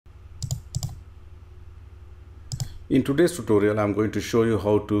In today's tutorial, I'm going to show you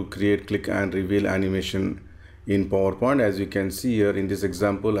how to create click and reveal animation in PowerPoint. As you can see here in this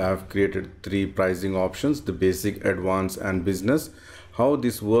example, I have created three pricing options: the basic, advanced, and business. How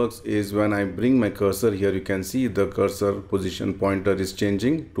this works is when I bring my cursor here, you can see the cursor position pointer is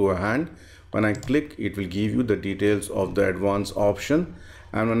changing to a hand. When I click, it will give you the details of the advanced option.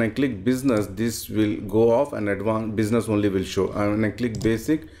 And when I click business, this will go off and advanced business only will show. And when I click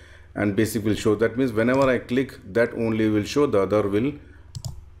basic, and basic will show. That means whenever I click, that only will show, the other will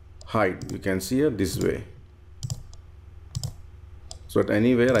hide. You can see here this way. So at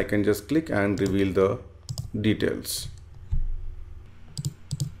anywhere I can just click and reveal the details.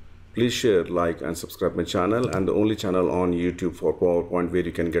 Please share, like, and subscribe my channel, and the only channel on YouTube for PowerPoint where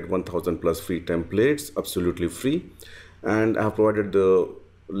you can get 1000 plus free templates absolutely free. And I have provided the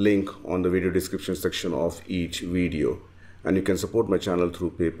link on the video description section of each video. And you can support my channel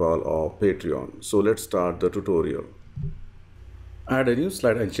through PayPal or Patreon. So let's start the tutorial. Add a new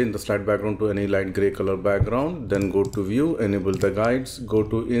slide and change the slide background to any light gray color background. Then go to view, enable the guides, go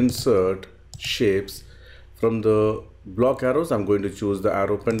to insert shapes. From the block arrows, I'm going to choose the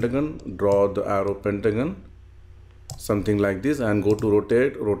arrow pentagon, draw the arrow pentagon, something like this, and go to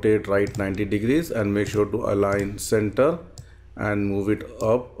rotate right 90 degrees and make sure to align center and move it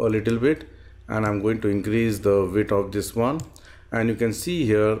up a little bit. And I'm going to increase the width of this one, and you can see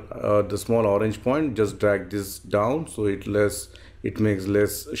here the small orange point. Just drag this down so it makes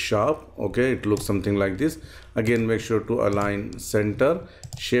less sharp. Okay, it looks something like this. Again, make sure to align center,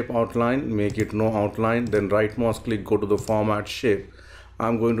 shape outline, make it no outline, then right mouse click, go to the format shape.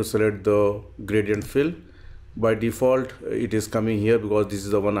 I'm going to select the gradient fill. By default it is coming here because this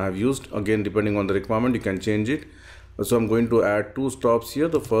is the one I have used. Again, depending on the requirement, you can change it. So I'm going to add two stops here.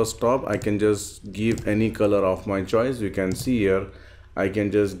 The first stop, I can just give any color of my choice. You can see here I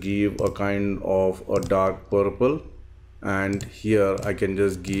can just give a kind of a dark purple, and here I can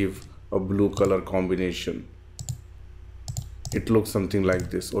just give a blue color combination. It looks something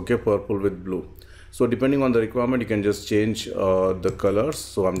like this. Okay, purple with blue. So depending on the requirement, you can just change the colors.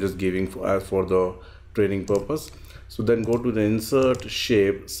 So I'm just giving as for the training purpose. So then go to the insert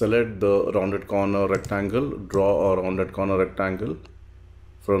shape, select the rounded corner rectangle, draw a rounded corner rectangle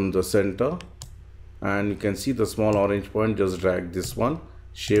from the center, and you can see the small orange point. Just drag this one,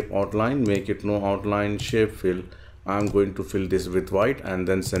 shape outline, make it no outline, shape fill. I'm going to fill this with white and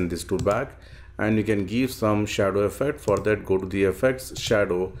then send this to back. And you can give some shadow effect. For that, go to the effects,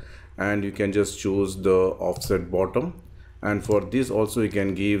 shadow, and you can just choose the offset bottom. And for this also you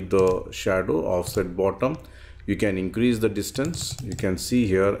can give the shadow offset bottom. You can increase the distance, you can see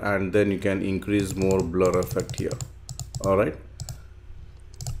here, and then you can increase more blur effect here. All right,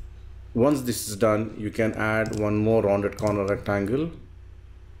 once this is done, you can add one more rounded corner rectangle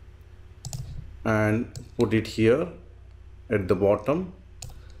and put it here at the bottom.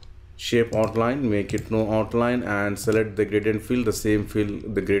 Shape outline, make it no outline, and select the gradient fill, the same fill,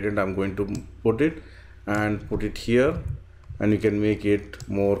 the gradient I'm going to put it, and put it here, and you can make it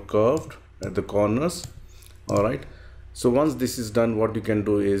more curved at the corners. All right, so once this is done, what you can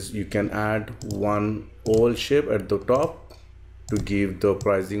do is you can add one oval shape at the top to give the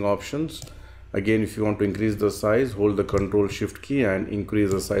pricing options. Again, if you want to increase the size, hold the Control Shift key and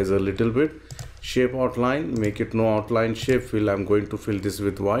increase the size a little bit. Shape outline, make it no outline, shape fill, I'm going to fill this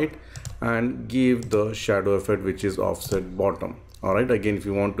with white, and give the shadow effect, which is offset bottom. All right, again, if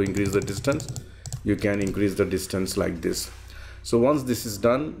you want to increase the distance, you can increase the distance like this. So once this is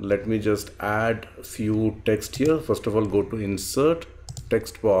done, let me just add a few text here. First of all, go to insert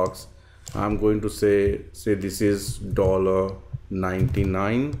text box. I'm going to say this is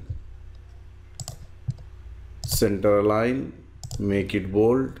 $99. Center align, make it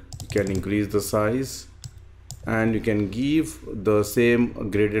bold. You can increase the size, and you can give the same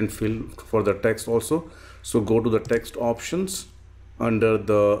gradient fill for the text also. So go to the text options, under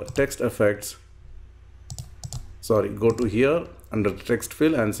the text effects, go to here under text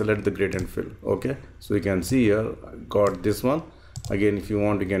fill and select the gradient fill. Okay, so you can see here I got this one. Again, if you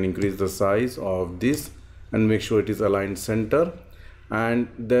want, you can increase the size of this and make sure it is aligned center, and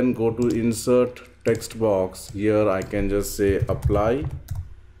then go to insert text box. Here I can just say apply,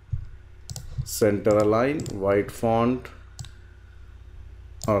 center align, white font.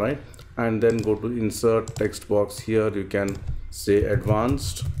 All right, and then go to insert text box. Here you can say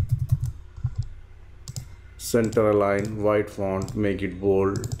advanced, center align, white font, make it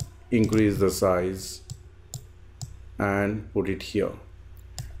bold, increase the size, and put it here.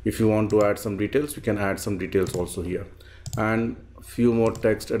 If you want to add some details, you can add some details also here, and few more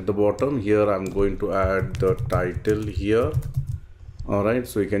text at the bottom. Here I'm going to add the title here, All right,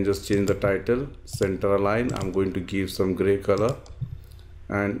 so you can just change the title, center align. I'm going to give some gray color,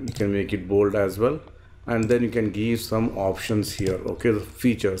 and you can make it bold as well. And then you can give some options here, okay, the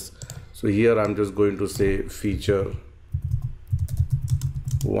features. So here I'm just going to say feature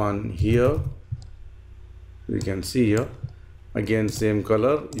 1 here. You can see here again same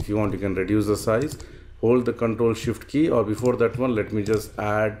color. If you want, you can reduce the size, hold the control shift key, or before that one, let me just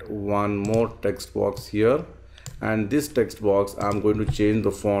add one more text box here. And this text box I'm going to change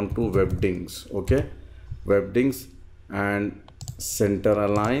the font to Webdings, okay, Webdings, and center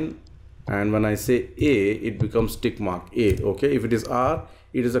align. And when I say A, it becomes tick mark A, okay. If it is R,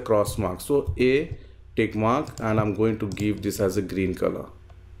 it is a cross mark. So A, tick mark, and I'm going to give this as a green color.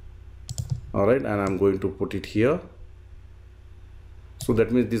 All right, and I'm going to put it here. So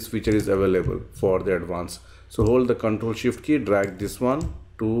that means this feature is available for the advanced. So hold the control shift key, drag this 1,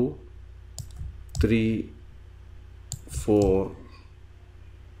 2, 3, 4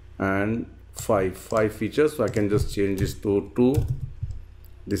 and 5 features. So I can just change this to 2.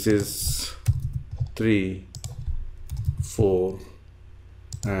 This is 3, 4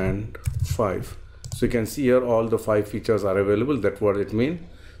 and 5. So you can see here all the 5 features are available. That's what it means.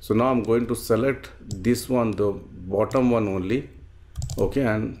 So now I'm going to select this one, the bottom one only, okay,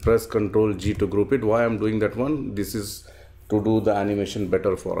 and press Ctrl G to group it. Why I'm doing that one? This is to do the animation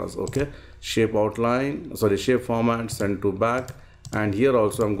better for us, okay. Shape outline, sorry, shape format, send to back, and here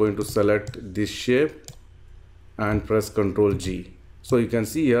also I'm going to select this shape and press Ctrl G. So you can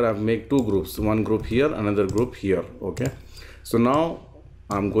see here I've made 2 groups, one group here, another group here, okay. So now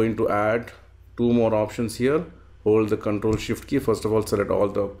I'm going to add 2 more options here. Hold the control shift key. First of all, select all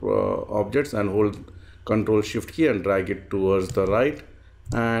the objects and hold control shift key and drag it towards the right,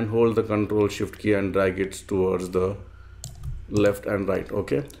 and hold the control shift key and drag it towards the left and right,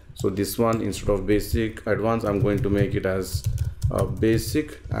 okay. So this one, instead of basic advanced, I'm going to make it as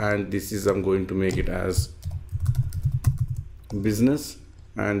basic, and this is I'm going to make it as business,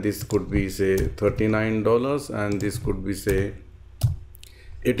 and this could be say $39, and this could be say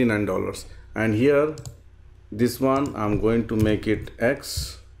 $89. And here this one I'm going to make it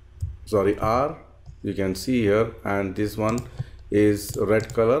R, you can see here, and this one is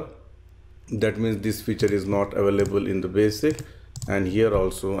red color. That means this feature is not available in the basic. And here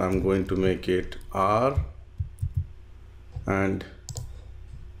also I'm going to make it R and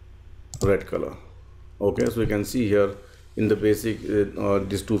red color, okay. So you can see here in the basic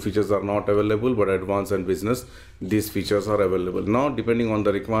these 2 features are not available, but advanced and business, these features are available. Now depending on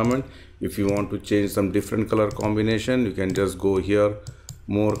the requirement, if you want to change some different color combination, you can just go here,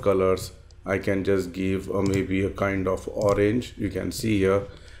 more colors. I can just give maybe a kind of orange, you can see here,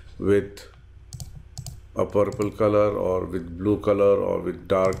 with a purple color, or with blue color, or with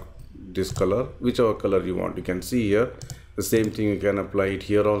dark this color, whichever color you want. You can see here the same thing, you can apply it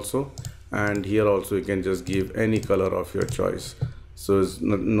here also, and here also you can just give any color of your choice. So there's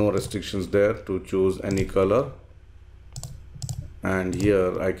no restrictions there to choose any color. And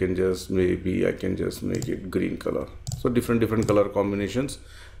here I can just make it green color. So different color combinations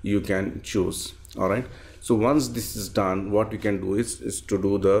you can choose. All right, so once this is done, what you can do is to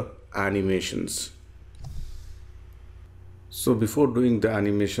do the animations. So before doing the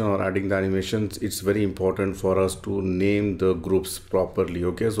animation or adding the animations, it's very important for us to name the groups properly,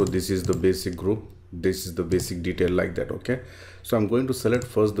 okay. So this is the basic group, this is the basic detail, like that, okay. So I'm going to select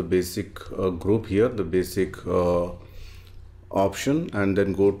first the basic group here, the basic option, and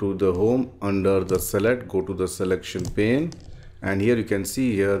then go to the home, under the select, go to the selection pane, and here you can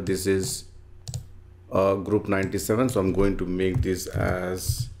see here this is group 97. So I'm going to make this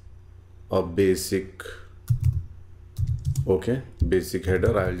as a basic, okay, basic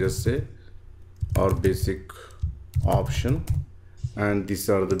header, I'll just say, or basic option, and these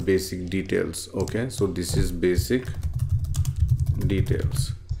are the basic details, okay. So this is basic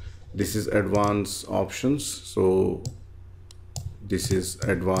details, this is advanced options, so this is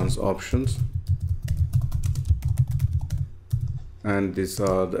advanced options, and these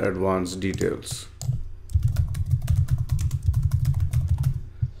are the advanced details,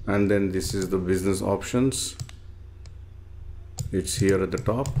 and then this is the business options, it's here at the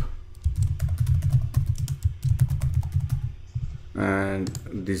top, and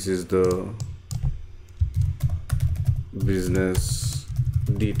this is the business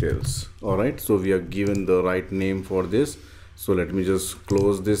details. All right, so we are given the right name for this. So let me just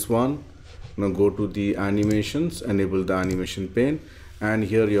close this one. Now go to the animations, enable the animation pane, and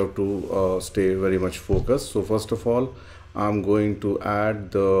here you have to stay very much focused. So first of all, I'm going to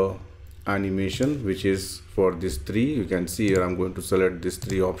add the animation, which is for this 3. You can see here I'm going to select these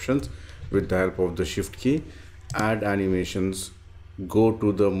 3 options with the help of the shift key, add animations, go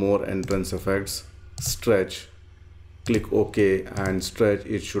to the more entrance effects, stretch, click OK, and stretch.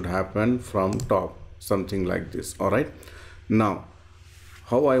 It should happen from top, something like this. All right. Now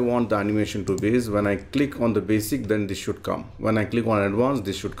how I want the animation to be is when I click on the basic, then this should come. When I click on advanced,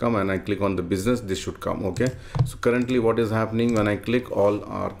 this should come, and I click on the business, this should come. Okay, so currently what is happening, when I click, all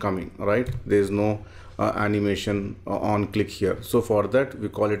are coming, right? There is no animation on click here. So for that we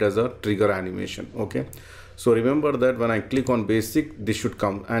call it as a trigger animation. Okay, so remember that when I click on basic, this should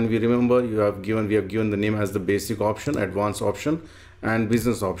come, and we remember we have given the name as the basic option, advanced option, and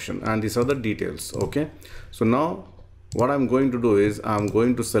business option, and these are the details. Okay, so now what I'm going to do is I'm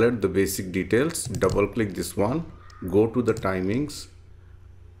going to select the basic details, double click this one, go to the timings,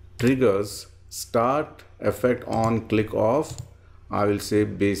 triggers, start effect on, click off. I will say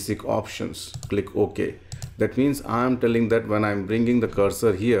basic options, click OK. That means I'm telling that when I'm bringing the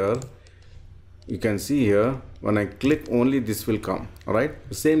cursor here, you can see here, when I click only this will come. All right,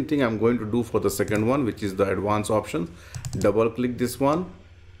 the same thing I'm going to do for the second one, which is the advanced option. Double click this one,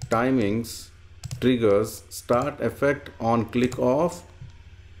 timings, triggers, start effect on, click off,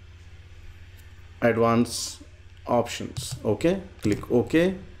 advanced options. Okay, click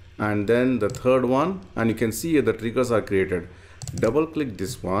OK, and then the third one, and you can see here the triggers are created. Double click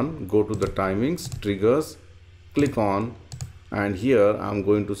this one, go to the timings, triggers, click on, and here I'm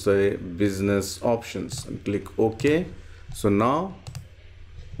going to say business options and click OK. So now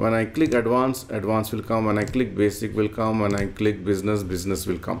when I click advanced, advanced will come. When I click basic will come. When I click business, business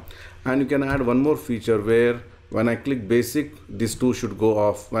will come. And you can add one more feature where when I click basic, these two should go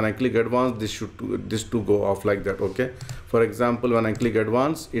off. When I click advanced, this two go off, like that. Okay, for example, when I click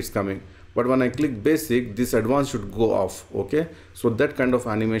advanced, it's coming, but when I click basic, this advanced should go off. Okay, so that kind of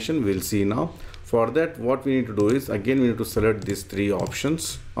animation we'll see now. For that, what we need to do is, again, we need to select these three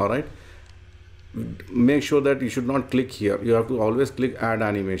options. All right, make sure that you should not click here. You have to always click add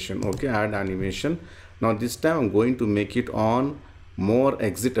animation. Okay, add animation. Now this time I'm going to make it on more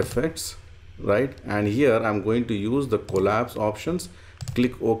exit effects, right? And here I'm going to use the collapse options.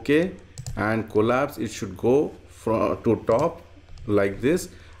 Click OK, and collapse, it should go from to top like this,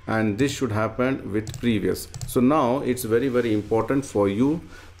 and this should happen with previous. So now it's very, very important for you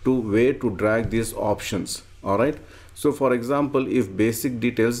to where to drag these options. All right, so for example, if basic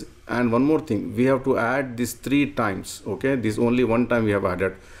details, and one more thing, we have to add this 3 times. Okay, this only one time we have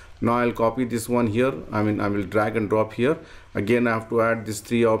added. Now I'll copy this one here. I will drag and drop here. Again, I have to add these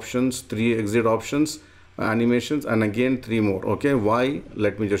 3 options, 3 exit options, animations, and again 3 more. Okay, why?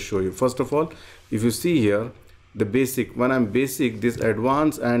 Let me just show you. First of all, if you see here, the basic, when I'm basic, this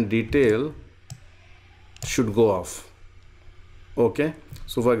advanced and detail should go off. Okay,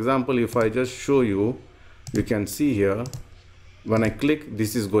 so for example, if I just show you, you can see here, when I click,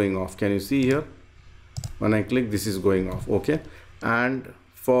 this is going off. Can you see here? When I click, this is going off. Okay, and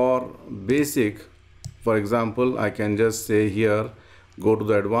for basic, for example, I can just say here, go to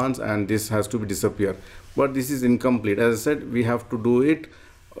the advanced, and this has to be disappear, but this is incomplete. As I said, we have to do it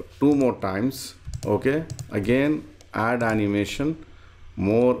 2 more times. Okay, again, add animation,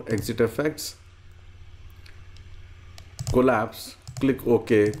 more exit effects, collapse, click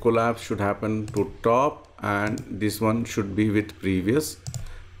OK. Collapse should happen to top, and this one should be with previous.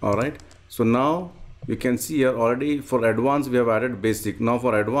 All right, so now you can see here already for advanced we have added basic. Now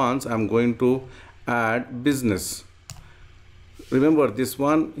for advanced, I'm going to add business. Remember this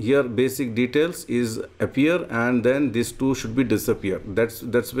one here, basic details is appear, and then these 2 should be disappear. That's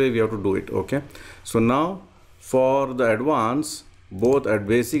where we have to do it. Okay, so now for the advanced, both at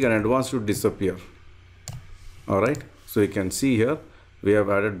basic and advanced should disappear. All right, so you can see here we have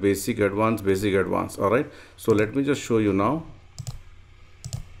added basic, advanced, basic, advanced. All right, so let me just show you now.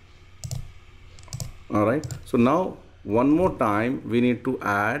 All right, so now one more time we need to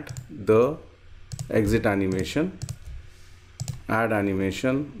add the exit animation, add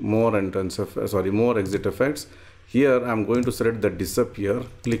animation, more entrance more exit effects. Here I'm going to select the disappear,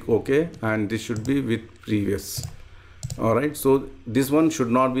 click OK, and this should be with previous. All right, so this one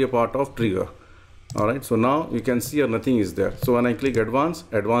should not be a part of trigger. All right, so now you can see here nothing is there. So when I click advanced,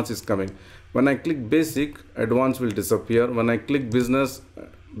 advanced is coming. When I click basic, advanced will disappear. When I click business,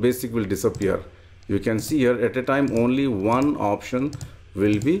 basic will disappear. You can see here at a time only one option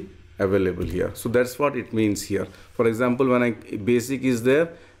will be available here. So that's what it means here. For example, when basic is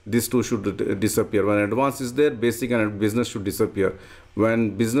there, these 2 should disappear. When advanced is there, basic and business should disappear.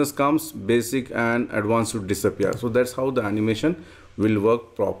 When business comes, basic and advanced should disappear. So that's how the animation will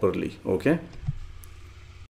work properly. Okay.